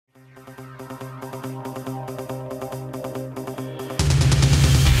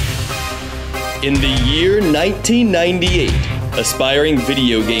In the year 1998, aspiring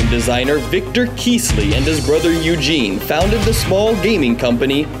video game designer Victor Keesley and his brother Eugene founded the small gaming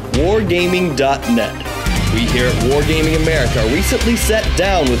company Wargaming.net. We here at Wargaming America recently sat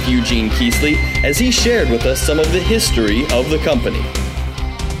down with Eugene Keesley as he shared with us some of the history of the company.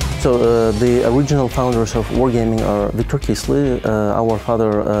 So the original founders of Wargaming are Victor Keesley, our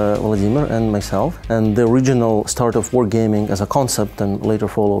father Vladimir, and myself. And the original start of Wargaming as a concept and later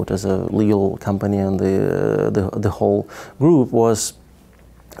followed as a legal company, and the whole group was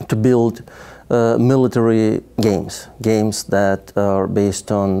to build military games that are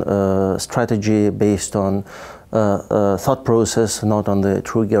based on strategy, based on thought process, not on the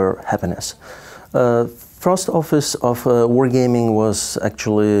trigger happiness. First office of Wargaming was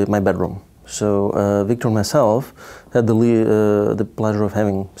actually my bedroom. So Victor and myself had the pleasure of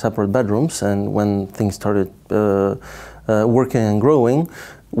having separate bedrooms, and when things started working and growing,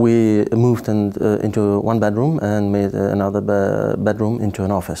 we moved into one bedroom and made another bedroom into an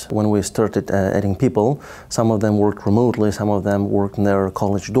office. When we started adding people, some of them worked remotely, some of them worked in their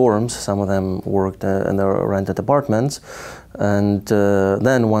college dorms, some of them worked in their rented apartments. And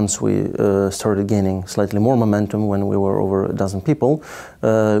then once we started gaining slightly more momentum, when we were over a dozen people,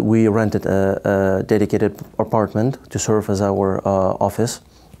 we rented a dedicated apartment to serve as our office.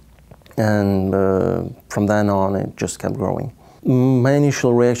 And from then on, it just kept growing. My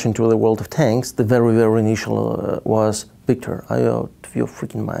initial reaction to the World of Tanks, the very, very initial, was, Victor, are you out of your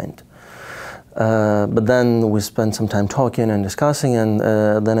freaking mind? But then we spent some time talking and discussing, and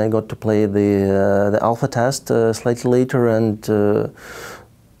then I got to play the alpha test slightly later, and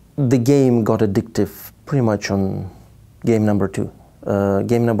the game got addictive pretty much on game number 2.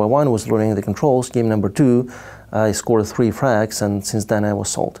 Game number 1 was learning the controls. Game number 2, I scored 3 frags, and since then I was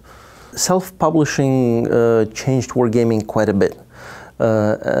sold. Self-publishing changed Wargaming quite a bit.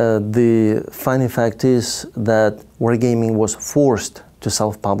 The funny fact is that Wargaming was forced to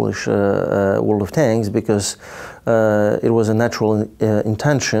self-publish World of Tanks because it was a natural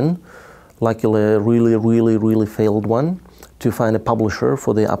intention, luckily a really failed one, to find a publisher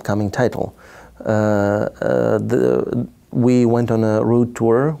for the upcoming title. We went on a road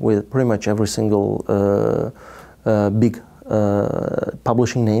tour with pretty much every single big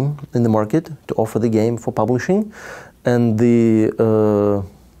publishing name in the market to offer the game for publishing, and the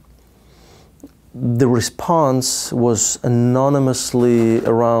response was anonymously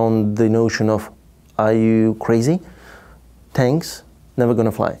around the notion of, are you crazy? Tanks, never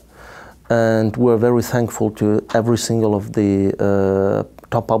gonna fly. And we're very thankful to every single of the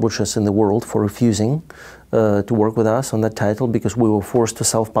top publishers in the world for refusing to work with us on that title, because we were forced to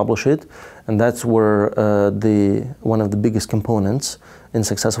self-publish it, and that's where one of the biggest components in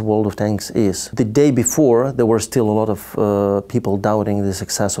success of World of Tanks is. The day before, there were still a lot of people doubting the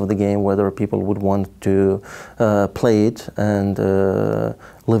success of the game, whether people would want to play it and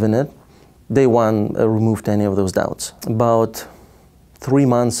live in it. Day 1 removed any of those doubts. About 3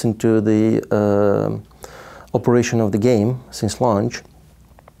 months into the operation of the game, since launch,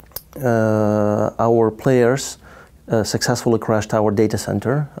 our players successfully crashed our data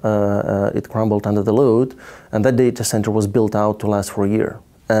center. It crumbled under the load, and that data center was built out to last for a year.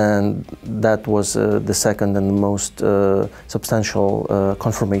 And that was the second and the most substantial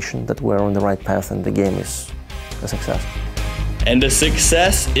confirmation that we're on the right path and the game is a success. And a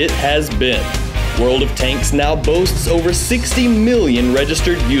success it has been. World of Tanks now boasts over 60 million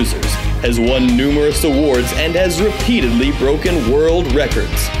registered users, has won numerous awards, and has repeatedly broken world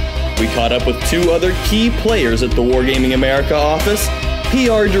records. We caught up with 2 other key players at the Wargaming America office,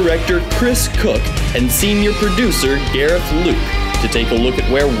 PR Director Chris Cook and Senior Producer Gareth Luke, to take a look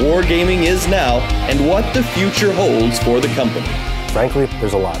at where Wargaming is now and what the future holds for the company. Frankly,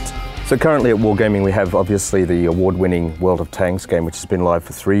 there's a lot. So currently at Wargaming we have obviously the award-winning World of Tanks game, which has been live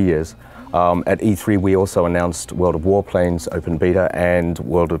for 3 years. At E3 we also announced World of Warplanes Open Beta and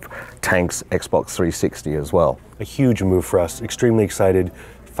World of Tanks Xbox 360 as well. A huge move for us, extremely excited.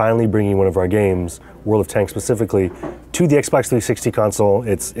 Finally bringing one of our games, World of Tanks specifically, to the Xbox 360 console.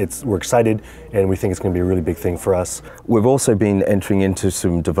 We're excited, and we think it's going to be a really big thing for us. We've also been entering into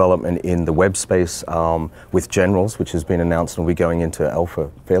some development in the web space with Generals, which has been announced and will be going into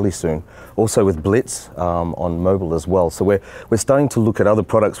alpha fairly soon. Also with Blitz on mobile as well. So we're starting to look at other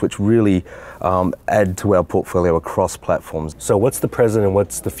products which really add to our portfolio across platforms. So what's the present and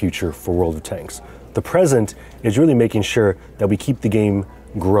what's the future for World of Tanks? The present is really making sure that we keep the game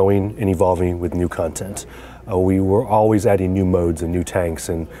growing and evolving with new content. We were always adding new modes and new tanks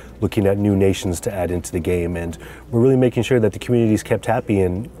and looking at new nations to add into the game, and we're really making sure that the community is kept happy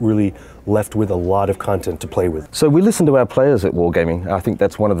and really left with a lot of content to play with. So we listen to our players at Wargaming. I think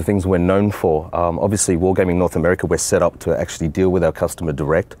that's one of the things we're known for. Obviously, Wargaming North America, we're set up to actually deal with our customer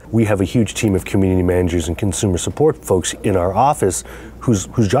direct. We have a huge team of community managers and consumer support folks in our office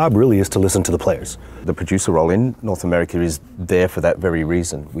whose job really is to listen to the players. The producer role in North America is there for that very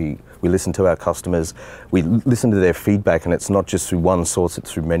reason. We listen to our customers, we listen to their feedback, and it's not just through one source,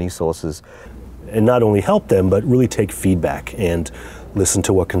 it's through many sources. And not only help them, but really take feedback and listen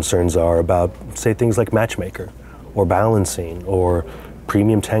to what concerns are about, say, things like matchmaker, or balancing, or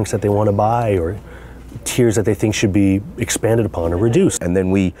premium tanks that they want to buy, or tiers that they think should be expanded upon or reduced. And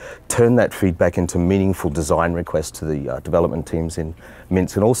then we turn that feedback into meaningful design requests to the development teams in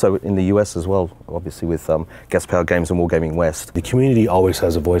Minsk, and also in the US as well, obviously with Gas Power Games and Wargaming West. The community always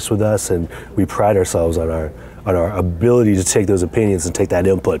has a voice with us, and we pride ourselves on our ability to take those opinions and take that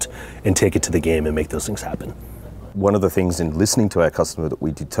input and take it to the game and make those things happen. One of the things in listening to our customer that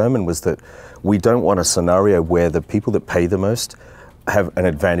we determined was that we don't want a scenario where the people that pay the most have an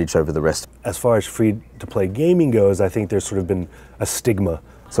advantage over the rest. As far as free-to-play gaming goes, I think there's sort of been a stigma.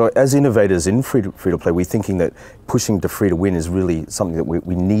 So as innovators in free-to-play, we're thinking that pushing to free-to-win is really something that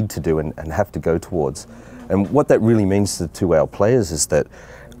we need to do and have to go towards. And what that really means to our players is that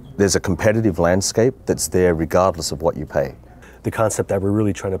there's a competitive landscape that's there regardless of what you pay. The concept that we're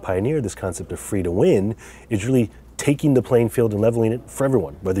really trying to pioneer, this concept of free-to-win, is really taking the playing field and leveling it for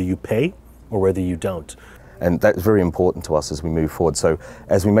everyone, whether you pay or whether you don't. And that's very important to us as we move forward. So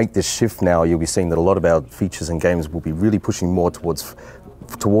as we make this shift now, you'll be seeing that a lot of our features and games will be really pushing more towards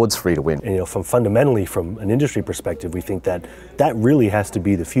free to win. And fundamentally, from an industry perspective, we think that that really has to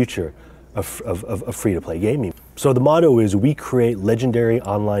be the future of free to play gaming. So the motto is, we create legendary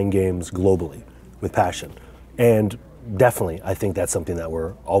online games globally with passion. And definitely, I think that's something that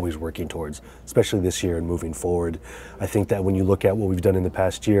we're always working towards, especially this year and moving forward. I think that when you look at what we've done in the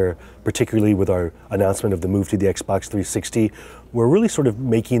past year, particularly with our announcement of the move to the Xbox 360, we're really sort of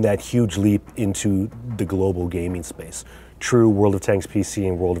making that huge leap into the global gaming space. True, World of Tanks PC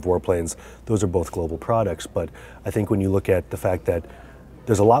and World of Warplanes, those are both global products, but I think when you look at the fact that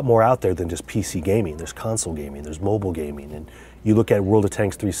there's a lot more out there than just PC gaming. There's console gaming, there's mobile gaming, and you look at World of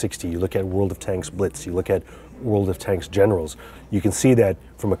Tanks 360, you look at World of Tanks Blitz, you look at World of Tanks Generals, you can see that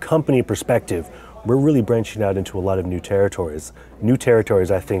from a company perspective, we're really branching out into a lot of new territories. New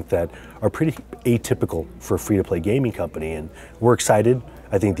territories, I think, that are pretty atypical for a free-to-play gaming company, and we're excited.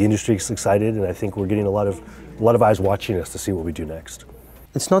 I think the industry is excited, and I think we're getting a lot of eyes watching us to see what we do next.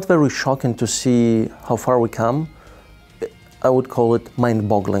 It's not very shocking to see how far we come. I would call it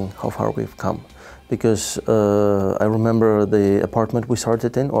mind-boggling how far we've come, because I remember the apartment we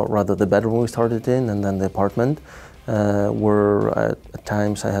started in, or rather the bedroom we started in, and then the apartment, where at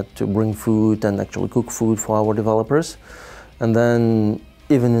times I had to bring food and actually cook food for our developers. And then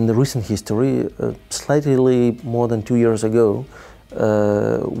even in the recent history, slightly more than 2 years ago,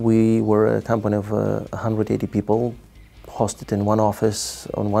 we were a company of 180 people, hosted in one office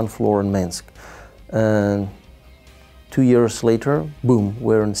on one floor in Minsk. And 2 years later, boom,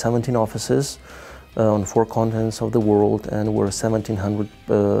 we're in 17 offices on 4 continents of the world, and we're 1,700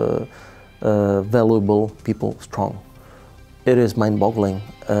 valuable people strong. It is mind-boggling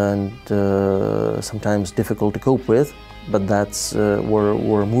and sometimes difficult to cope with, but that's where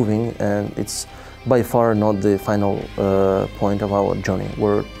we're moving, and it's by far not the final point of our journey.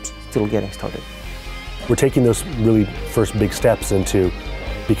 We're still getting started. We're taking those really first big steps into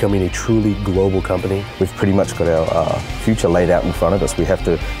becoming a truly global company. We've pretty much got our future laid out in front of us. We have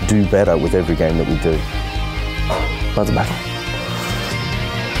to do better with every game that we do. Let's battle.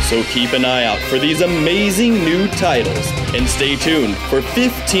 So keep an eye out for these amazing new titles, and stay tuned for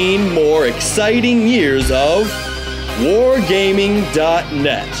 15 more exciting years of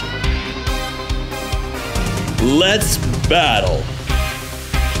Wargaming.net. Let's battle!